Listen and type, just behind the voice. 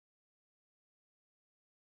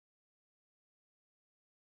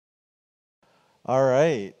All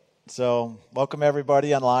right. So, welcome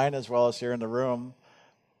everybody online as well as here in the room.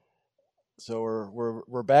 So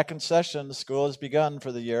we're back in session. The school has begun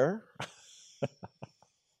for the year.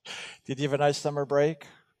 Did you have a nice summer break?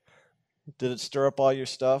 Did it stir up all your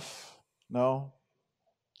stuff? No?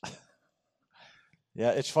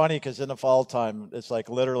 Yeah, it's funny because in the fall time, it's like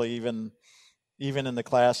literally even in the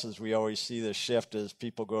classes, we always see this shift as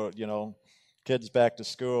people go, kids back to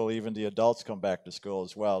school, even the adults come back to school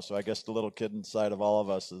as well. So I guess the little kid inside of all of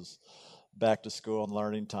us is back to school and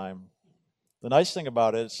learning time. The nice thing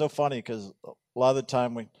about it, it's so funny because a lot of the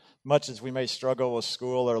time, much as we may struggle with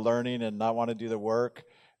school or learning and not want to do the work,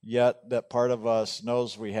 yet that part of us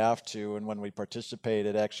knows we have to, and when we participate,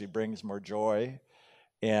 it actually brings more joy.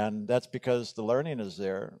 And that's because the learning is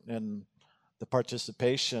there and the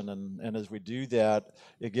participation. And as we do that,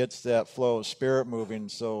 it gets that flow of spirit moving.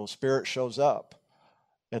 So spirit shows up.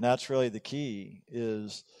 And that's really the key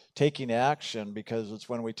is taking action because it's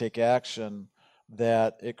when we take action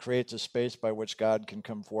that it creates a space by which God can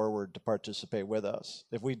come forward to participate with us.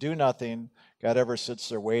 If we do nothing, God ever sits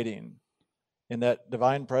there waiting. And that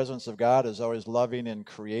divine presence of God is always loving and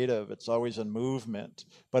creative. It's always in movement.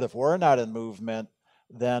 But if we're not in movement,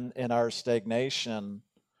 then in our stagnation,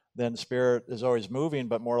 then spirit is always moving,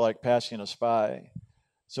 but more like passing us by.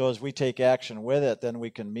 So as we take action with it, then we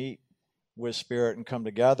can meet with spirit and come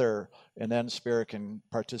together, and then spirit can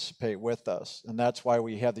participate with us. And that's why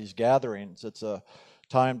we have these gatherings. It's a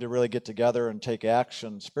time to really get together and take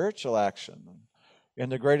action, spiritual action.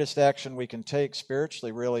 And the greatest action we can take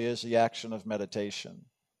spiritually really is the action of meditation.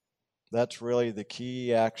 That's really the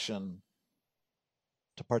key action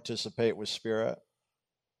to participate with spirit.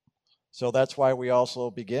 So that's why we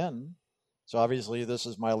also begin. So obviously, this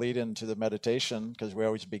is my lead into the meditation because we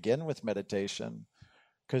always begin with meditation.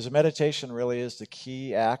 Because the meditation really is the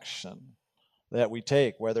key action that we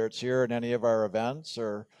take, whether it's here in any of our events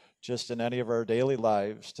or just in any of our daily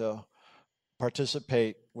lives to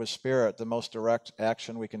participate with spirit. The most direct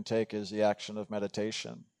action we can take is the action of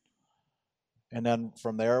meditation. And then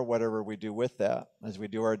from there, whatever we do with that, as we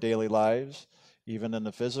do our daily lives, even in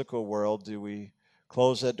the physical world, do we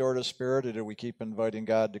close that door to spirit or do we keep inviting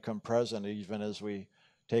God to come present even as we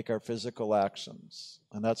take our physical actions?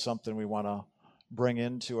 And that's something we want to bring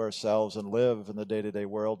into ourselves and live in the day-to-day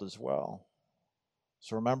world as well.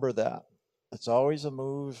 So remember that. It's always a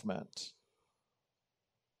movement.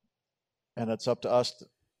 And it's up to us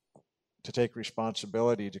to take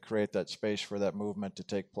responsibility to create that space for that movement to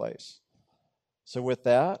take place. So with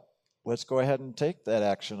that, let's go ahead and take that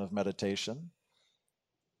action of meditation.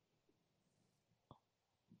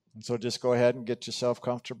 And so just go ahead and get yourself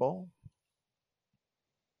comfortable,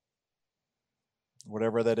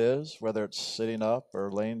 whatever that is, whether it's sitting up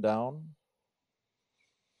or laying down.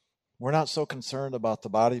 We're not so concerned about the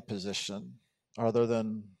body position other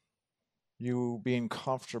than you being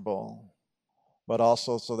comfortable, but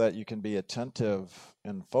also so that you can be attentive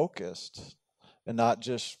and focused and not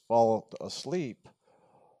just fall asleep,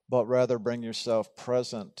 but rather bring yourself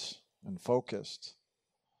present and focused.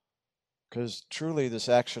 Because truly, this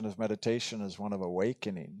action of meditation is one of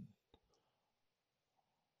awakening.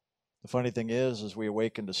 The funny thing is, as we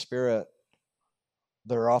awaken to spirit,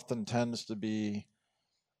 there often tends to be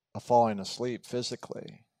a falling asleep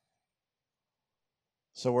physically.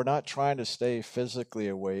 So we're not trying to stay physically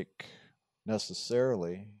awake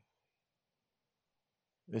necessarily.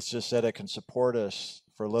 It's just that it can support us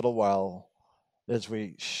for a little while as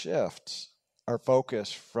we shift our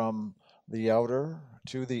focus from the outer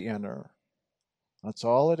to the inner. That's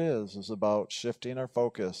all it is about shifting our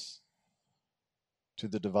focus to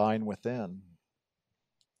the divine within.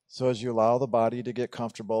 So as you allow the body to get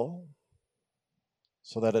comfortable,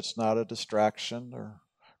 so that it's not a distraction or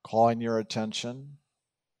calling your attention,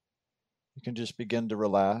 you can just begin to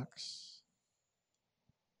relax.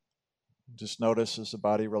 Just notice as the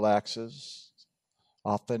body relaxes.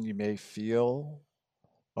 Often you may feel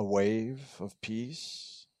a wave of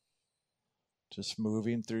peace just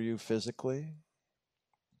moving through you physically.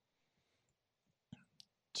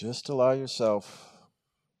 Just allow yourself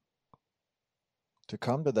to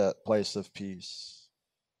come to that place of peace.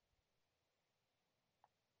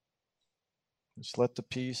 Just let the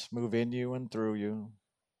peace move in you and through you.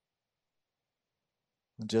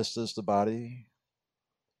 And just as the body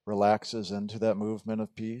relaxes into that movement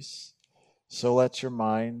of peace, so let your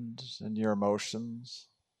mind and your emotions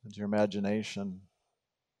and your imagination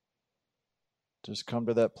just come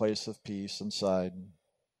to that place of peace inside.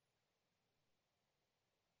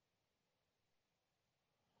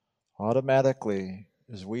 Automatically,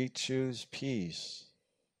 as we choose peace,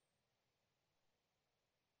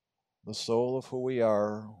 the soul of who we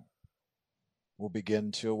are will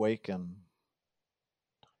begin to awaken.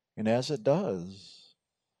 And as it does,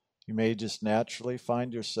 you may just naturally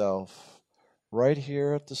find yourself right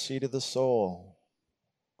here at the seat of the soul,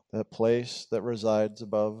 that place that resides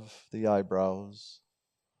above the eyebrows,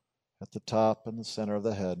 at the top and the center of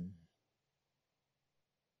the head.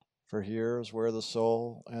 For here is where the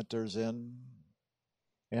soul enters in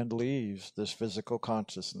and leaves this physical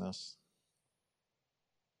consciousness.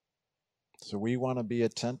 So we want to be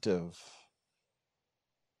attentive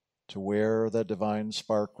to where that divine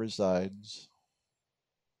spark resides,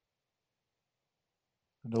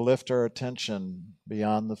 and to lift our attention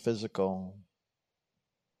beyond the physical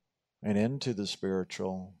and into the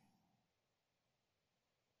spiritual.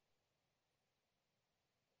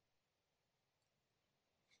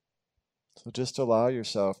 So just allow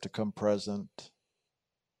yourself to come present.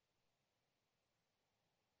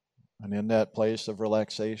 And in that place of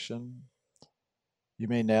relaxation, you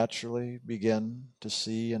may naturally begin to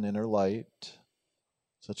see an inner light,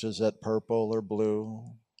 such as that purple or blue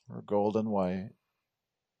or golden white.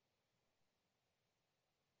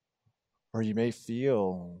 Or you may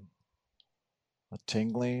feel a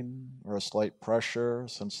tingling or a slight pressure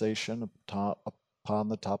sensation upon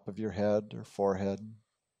the top of your head or forehead.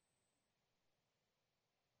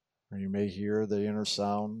 Or you may hear the inner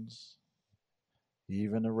sounds,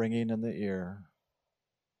 even a ringing in the ear.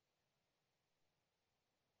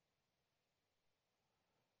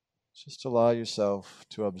 Just allow yourself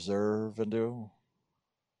to observe and to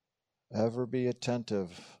ever be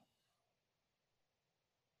attentive.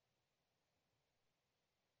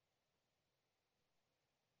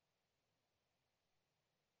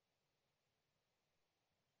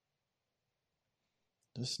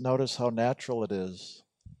 Just notice how natural it is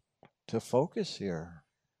to focus here.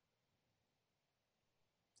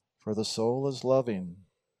 For the soul is loving.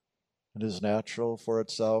 It is natural for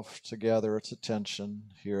itself to gather its attention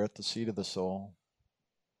here at the seat of the soul.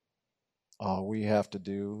 All we have to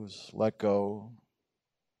do is let go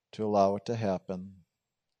to allow it to happen.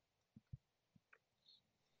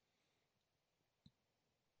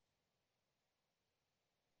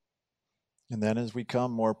 And then as we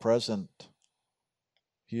come more present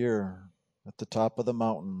here at the top of the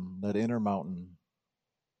mountain, that inner mountain,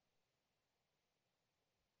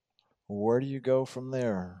 where do you go from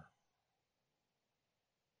there?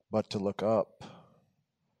 But to look up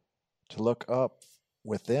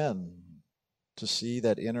within, to see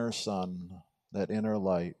that inner sun, that inner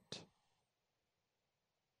light.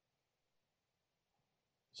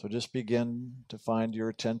 So just begin to find your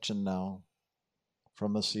attention now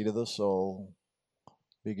from the seat of the soul,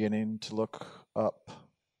 beginning to look up,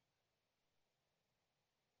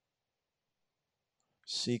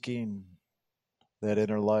 seeking that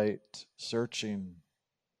inner light, searching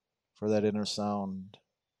for that inner sound,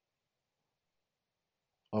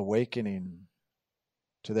 awakening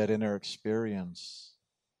to that inner experience,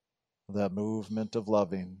 that movement of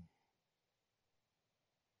loving.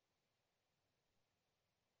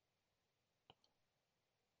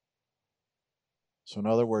 So in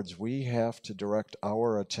other words, we have to direct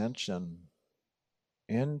our attention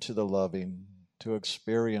into the loving to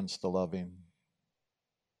experience the loving.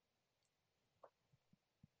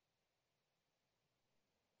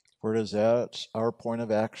 For it is at our point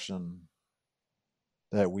of action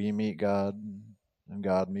that we meet God and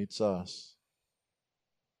God meets us.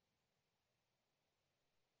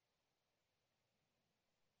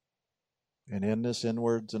 And in this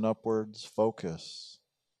inwards and upwards focus,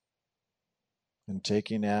 and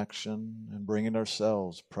taking action and bringing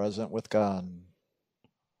ourselves present with God,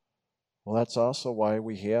 well, that's also why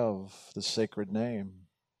we have the sacred name.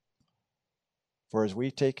 For as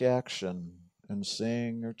we take action and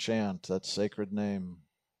sing or chant that sacred name,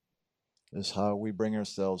 is how we bring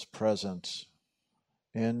ourselves present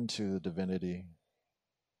into the divinity,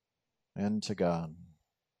 into God.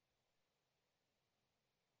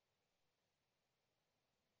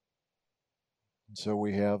 So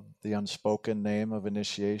we have the unspoken name of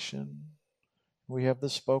initiation. We have the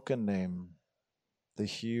spoken name, the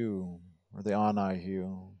hue, or the Anai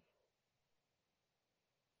hue,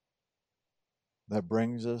 that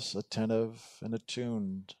brings us attentive and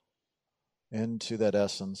attuned into that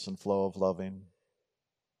essence and flow of loving.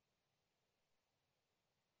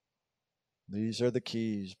 These are the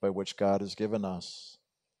keys by which God has given us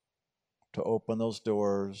to open those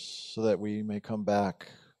doors so that we may come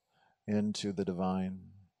back into the divine.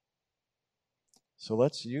 So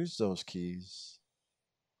let's use those keys.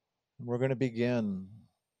 We're going to begin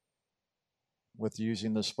with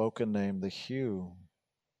using the spoken name, the hue,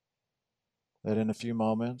 that in a few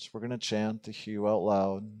moments we're going to chant the hue out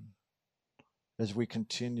loud as we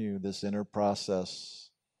continue this inner process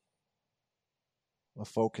of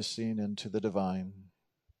focusing into the divine.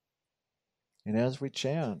 And as we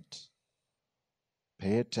chant,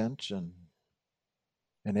 pay attention.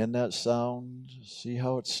 And in that sound, see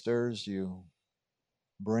how it stirs you,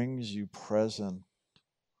 brings you present,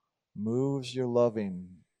 moves your loving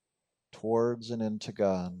towards and into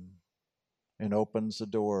God, and opens the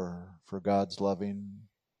door for God's loving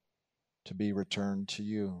to be returned to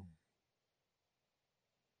you.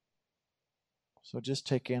 So just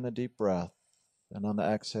take in a deep breath, and on the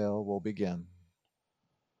exhale, we'll begin.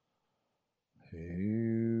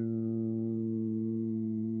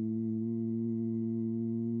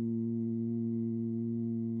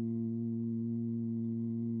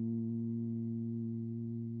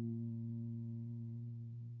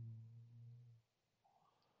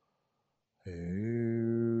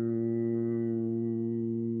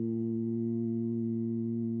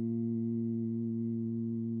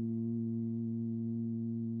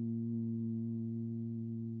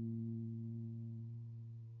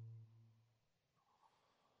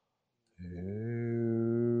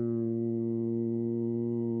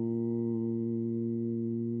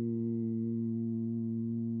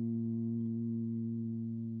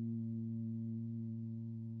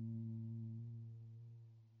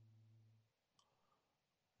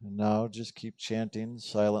 And now just keep chanting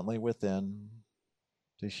silently within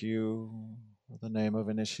to Hugh the name of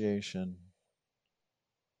initiation.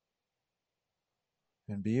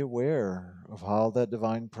 And be aware of how that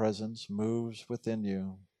divine presence moves within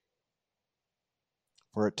you.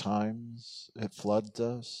 For at times it floods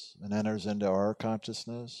us and enters into our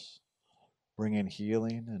consciousness, bringing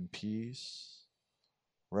healing and peace,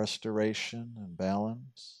 restoration and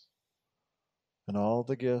balance, and all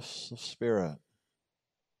the gifts of spirit.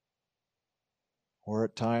 Or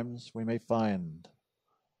at times we may find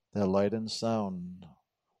that light and sound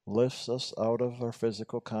lifts us out of our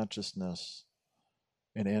physical consciousness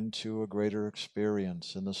and into a greater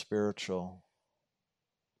experience in the spiritual,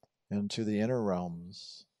 into the inner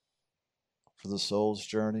realms, for the soul's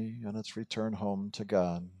journey and its return home to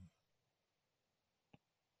God.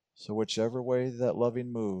 So whichever way that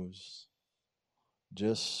loving moves,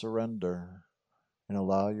 just surrender and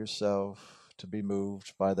allow yourself to be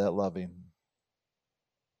moved by that loving.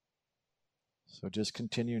 So just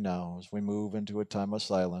continue now as we move into a time of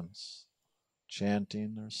silence,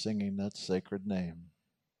 chanting or singing that sacred name.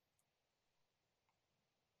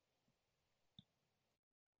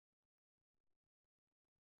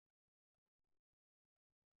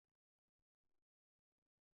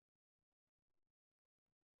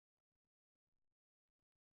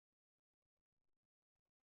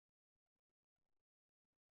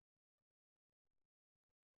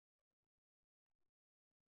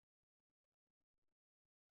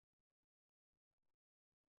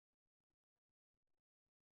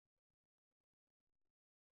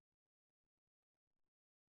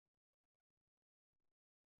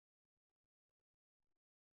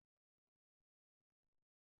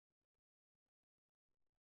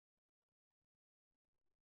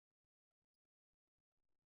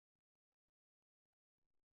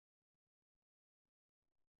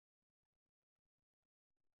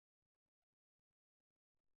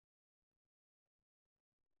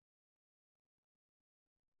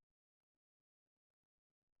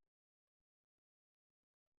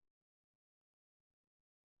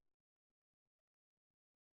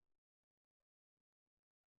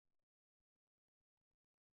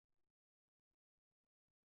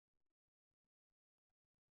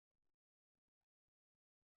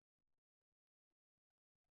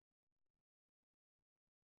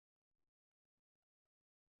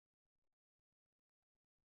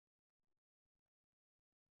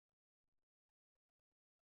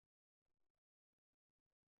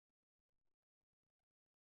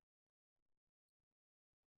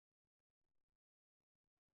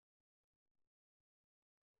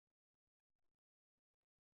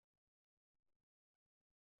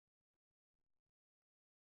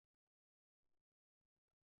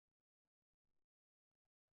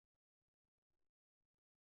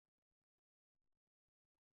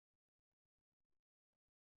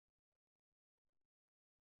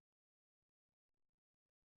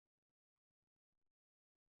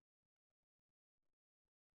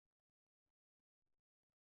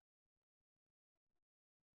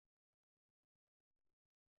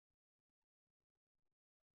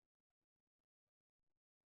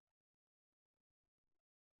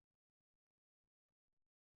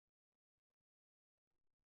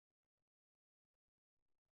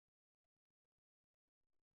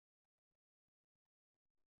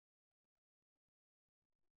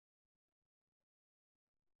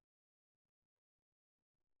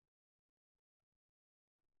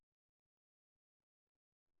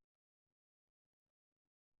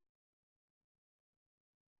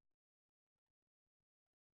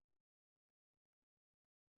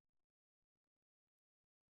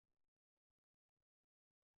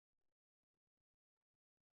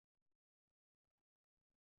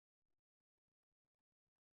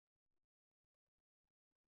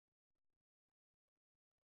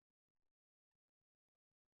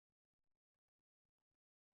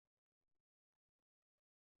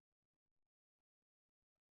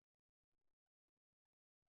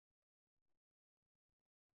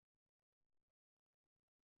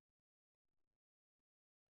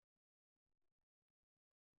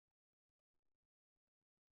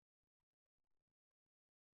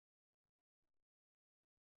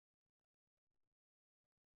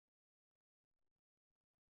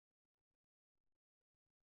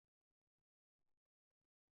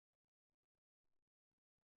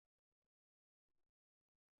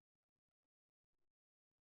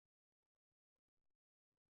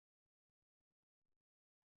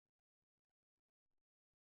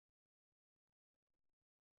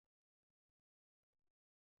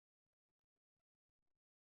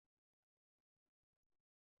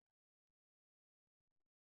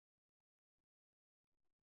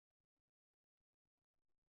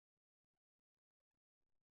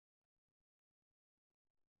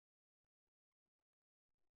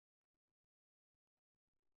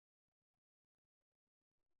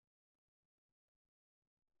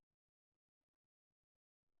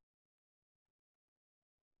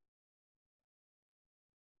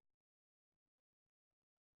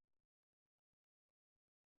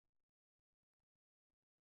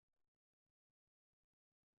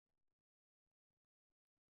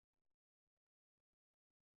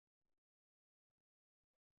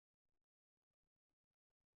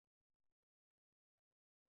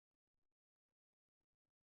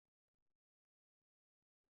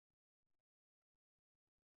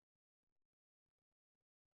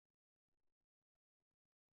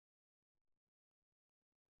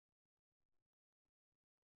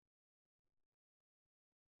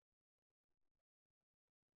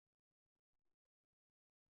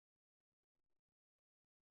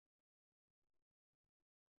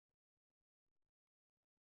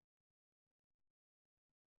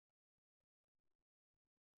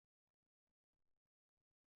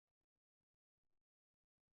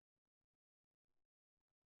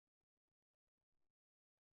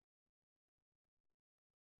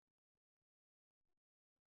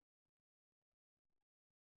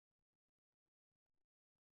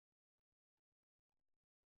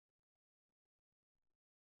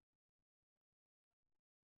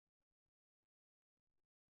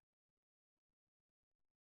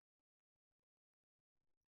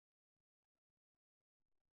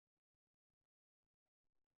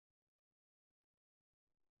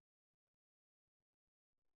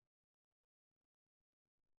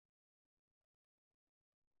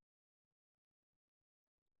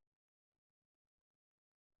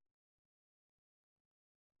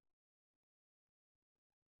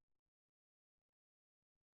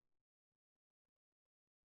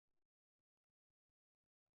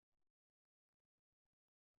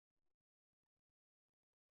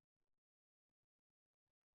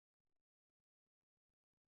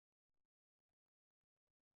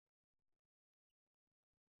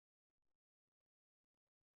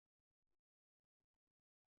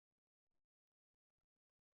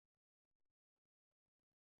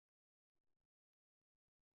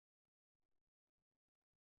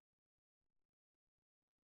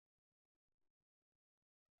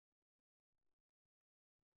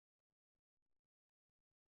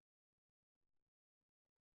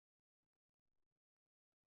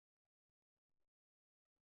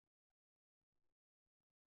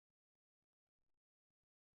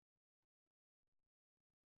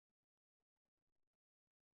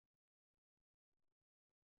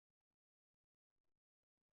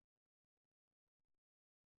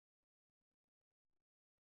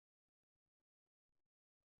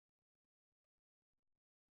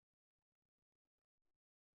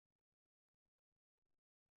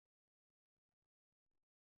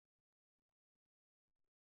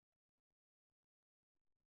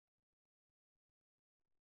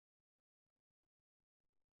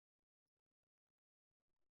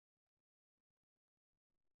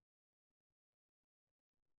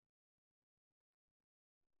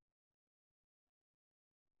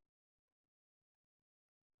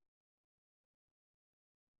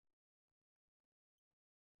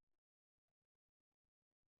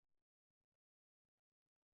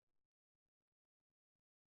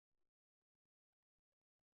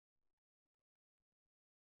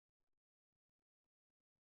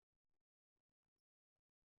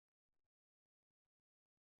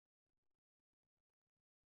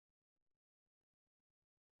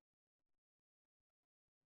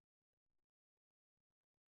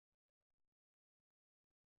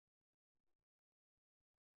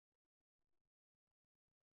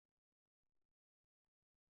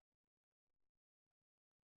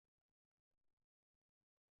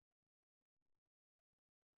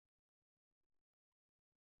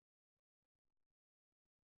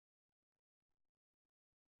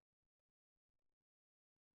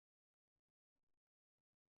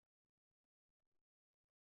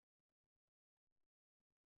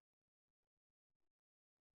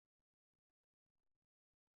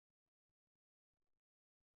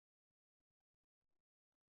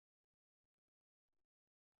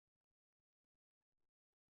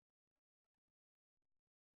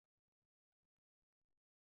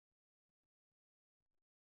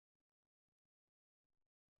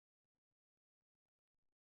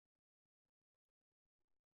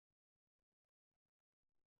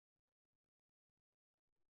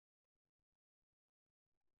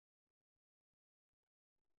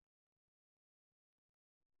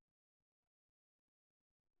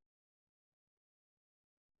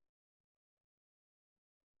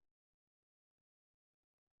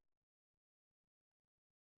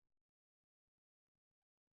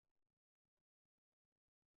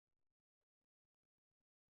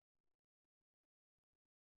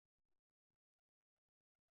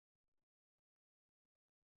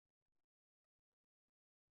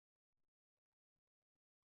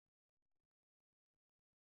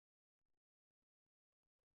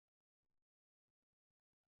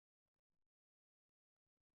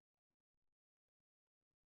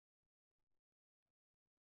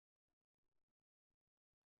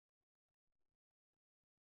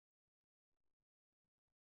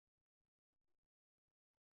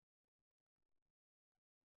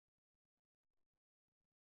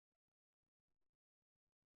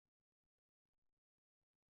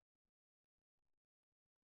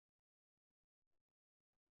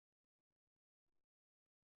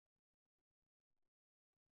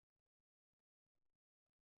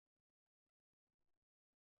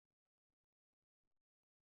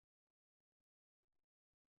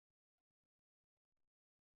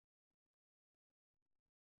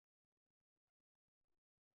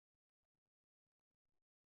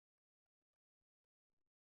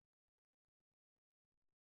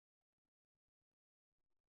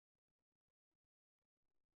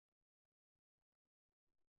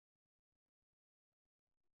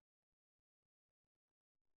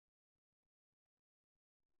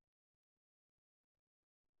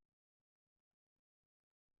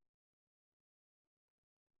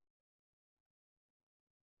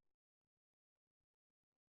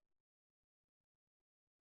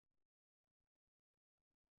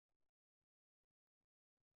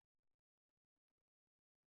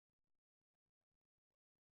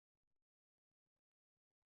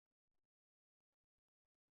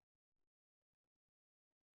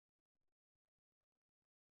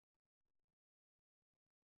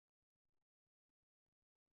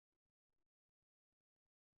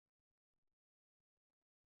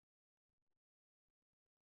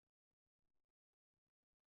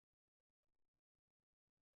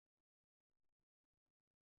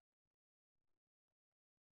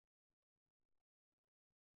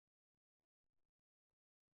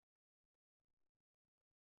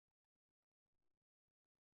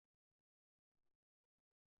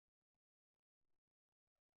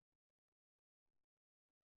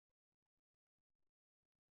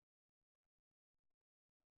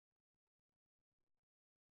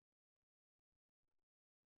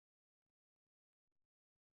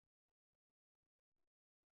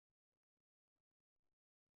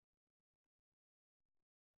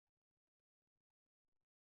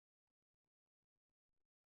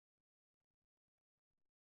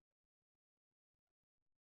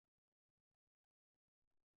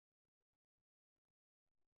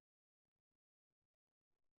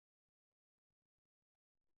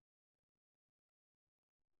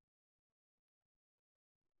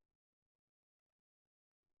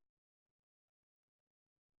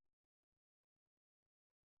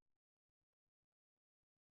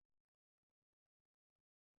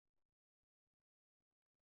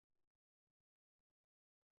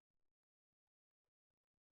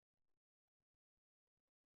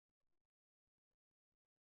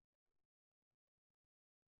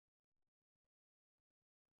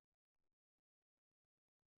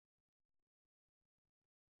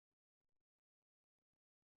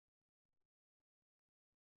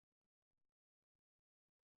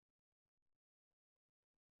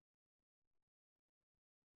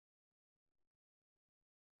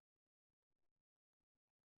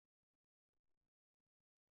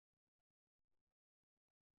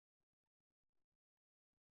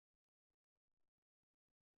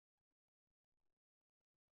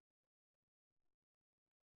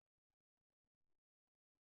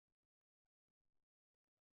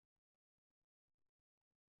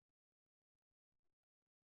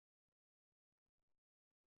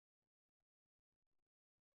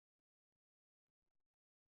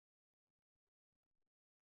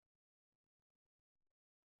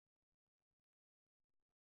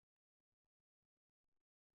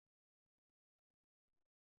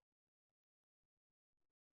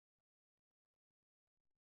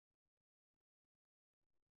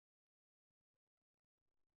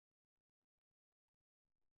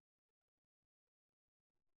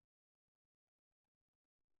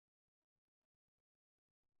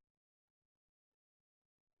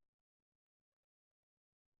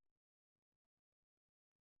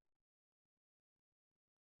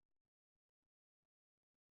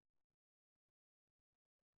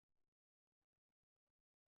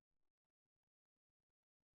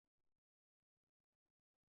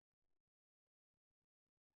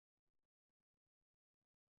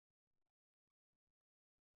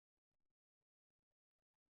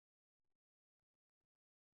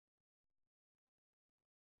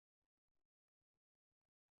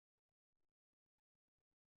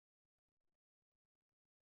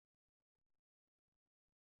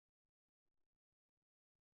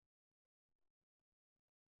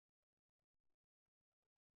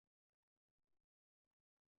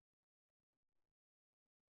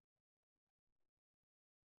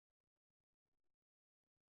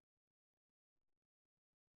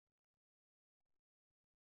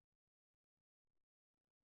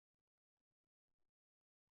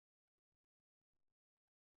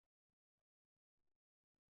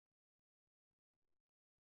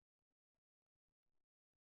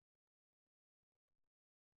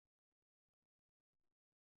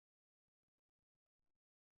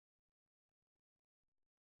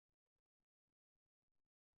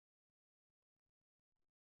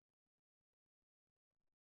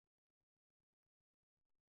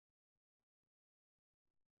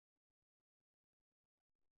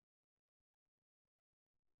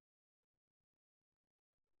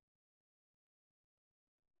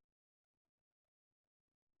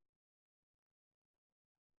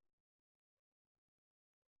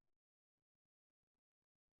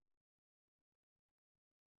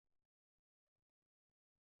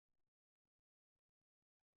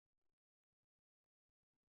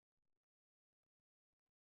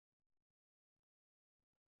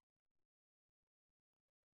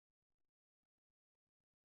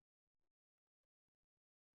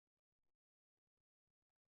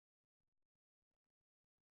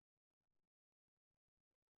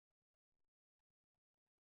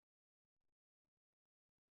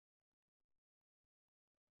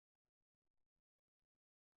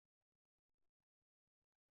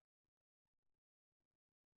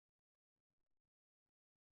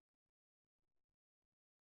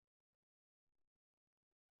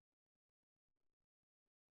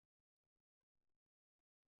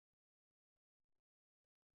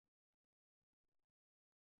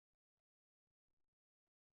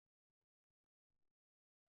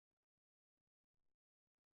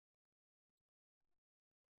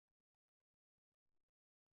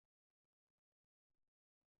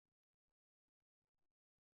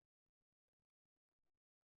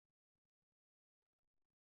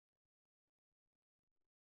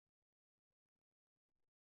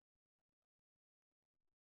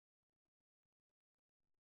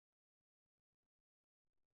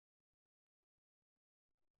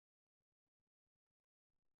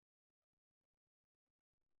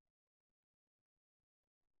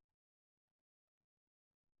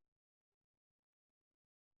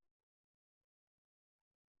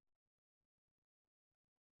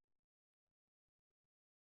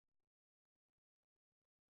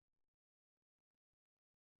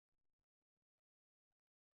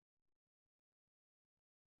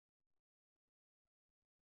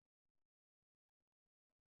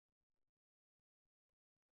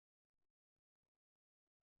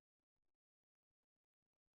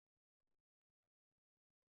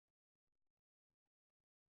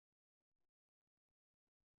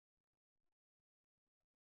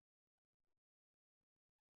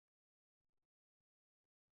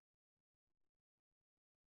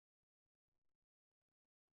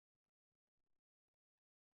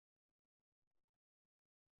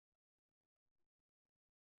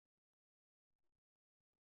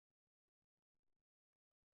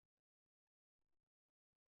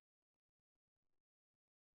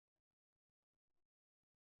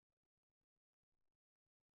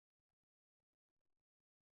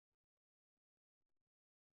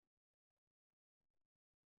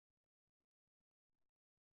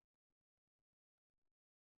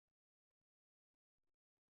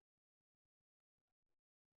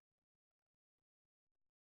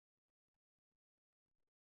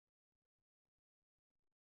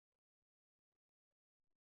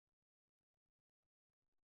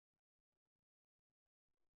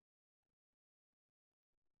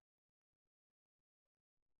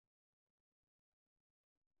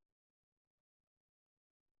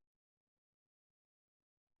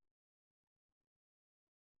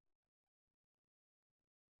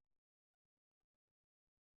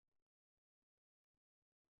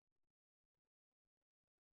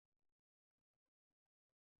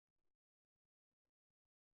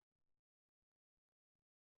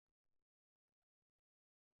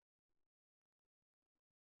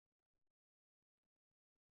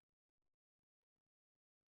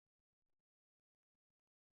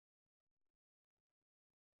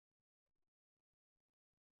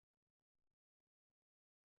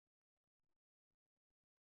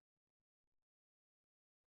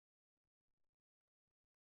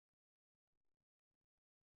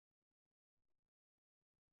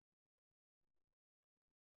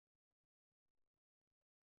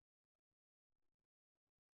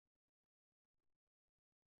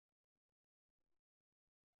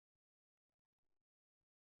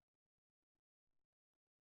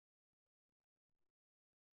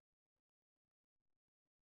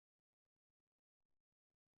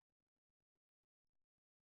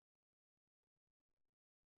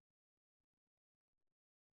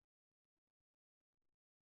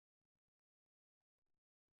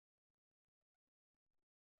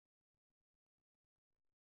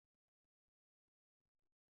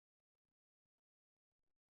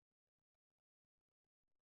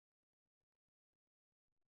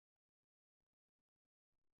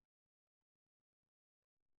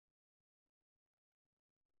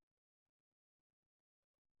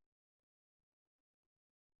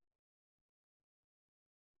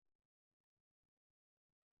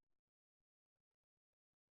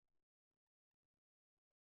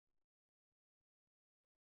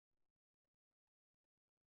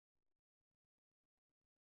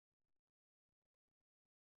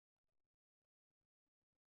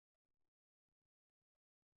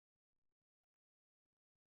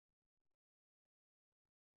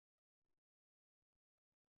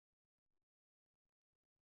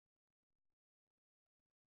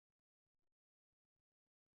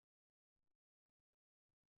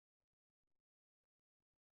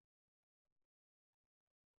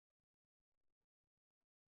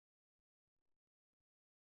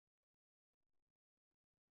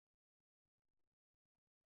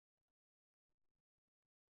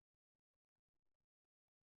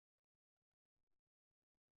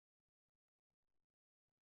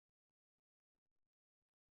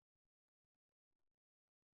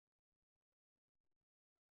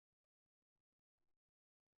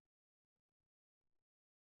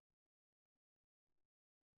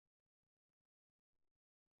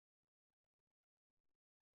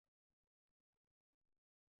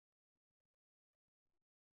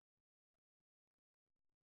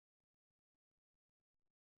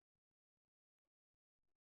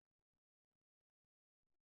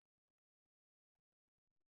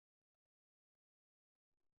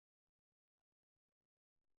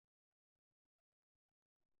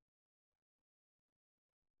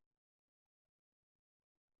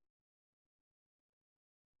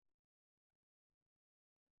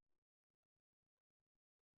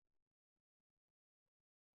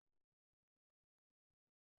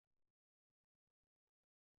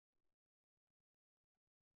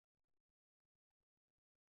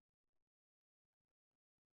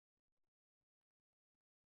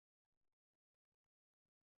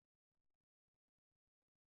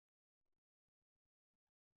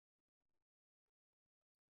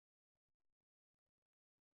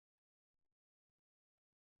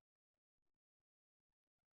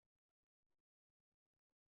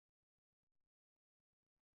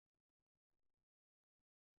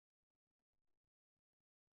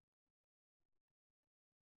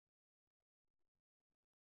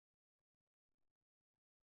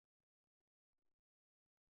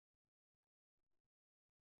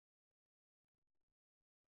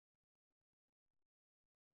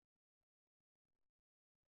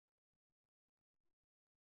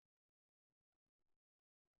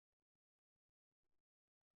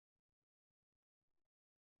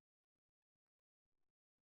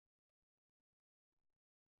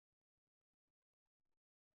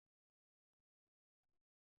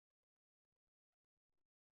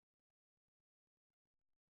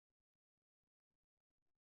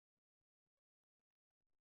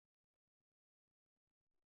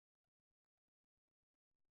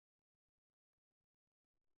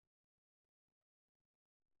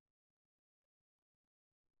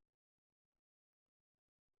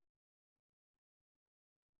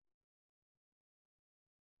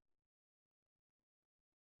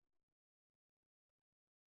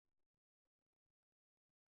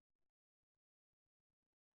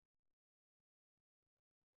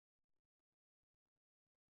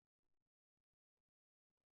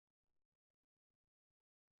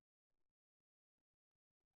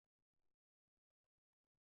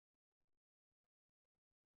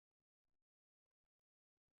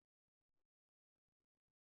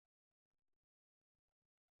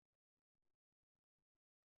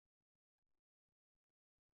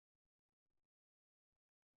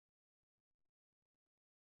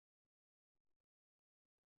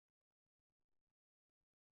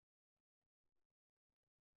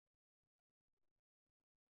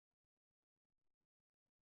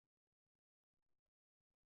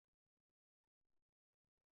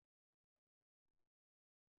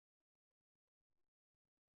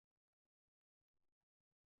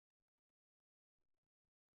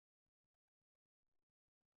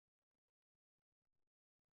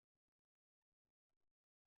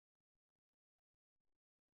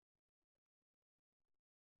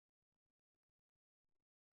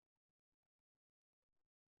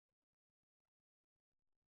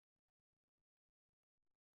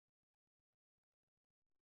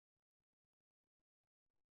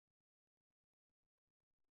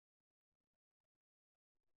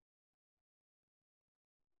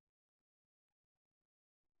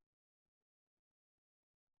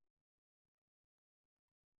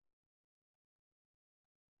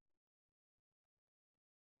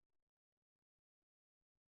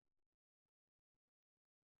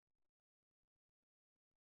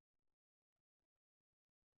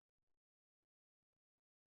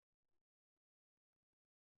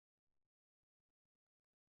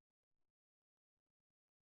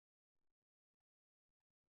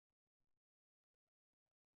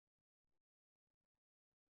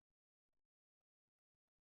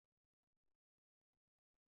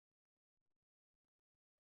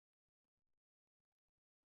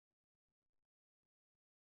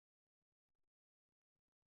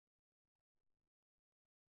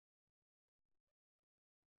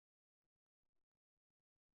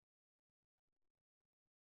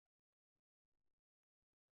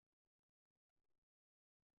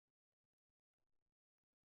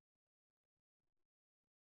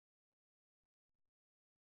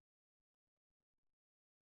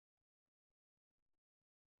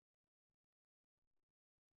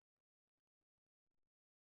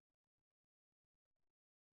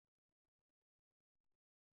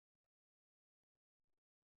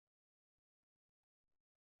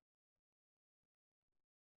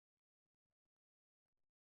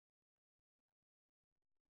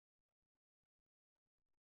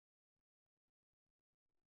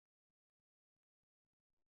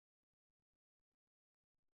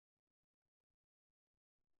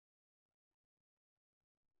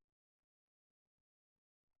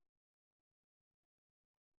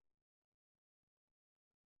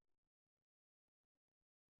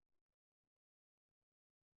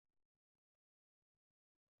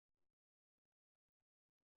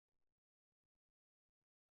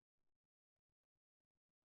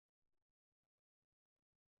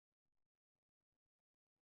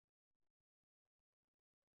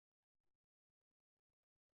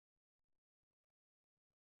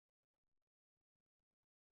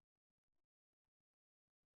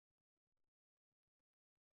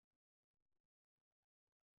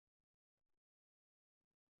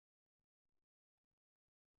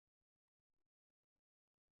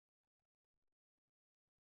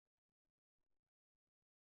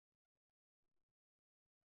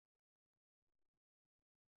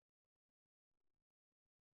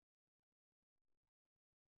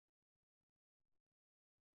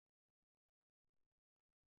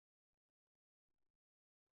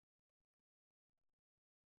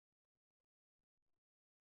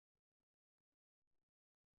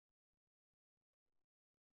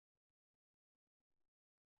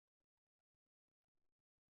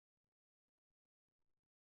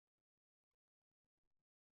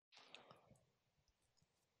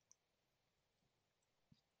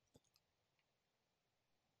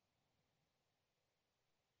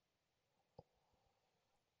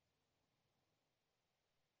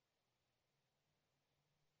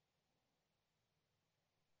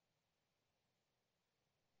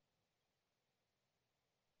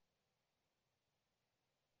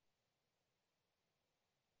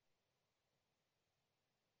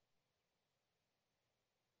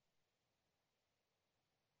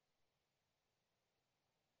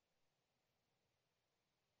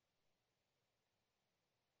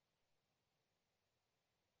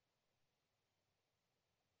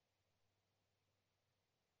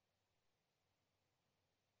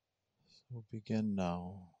 We'll begin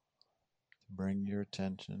now to bring your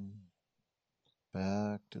attention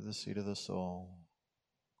back to the seat of the soul.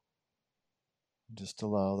 Just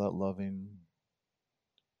allow that loving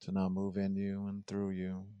to now move in you and through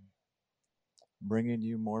you, bringing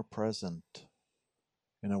you more present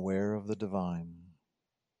and aware of the divine.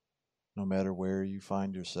 No matter where you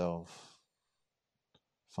find yourself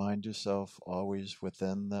always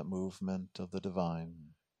within that movement of the divine.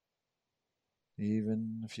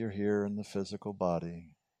 Even if you're here in the physical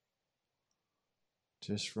body,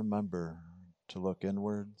 just remember to look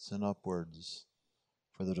inwards and upwards,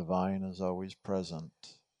 for the divine is always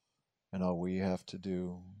present, and all we have to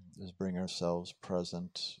do is bring ourselves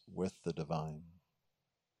present with the divine.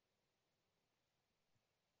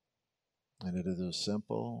 And it is as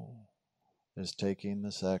simple as taking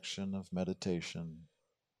this action of meditation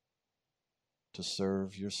to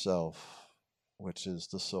serve yourself, which is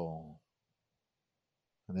the soul.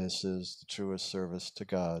 And this is the truest service to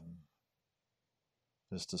God,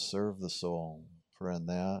 is to serve the soul. For in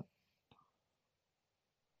that,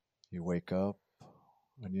 you wake up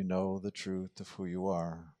and you know the truth of who you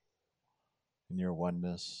are in your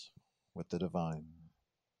oneness with the divine.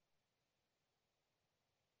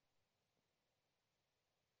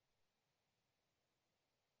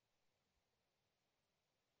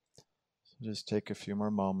 So just take a few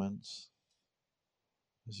more moments.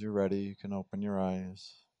 As you're ready, you can open your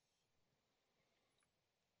eyes.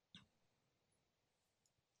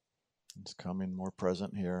 It's coming more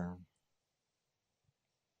present here.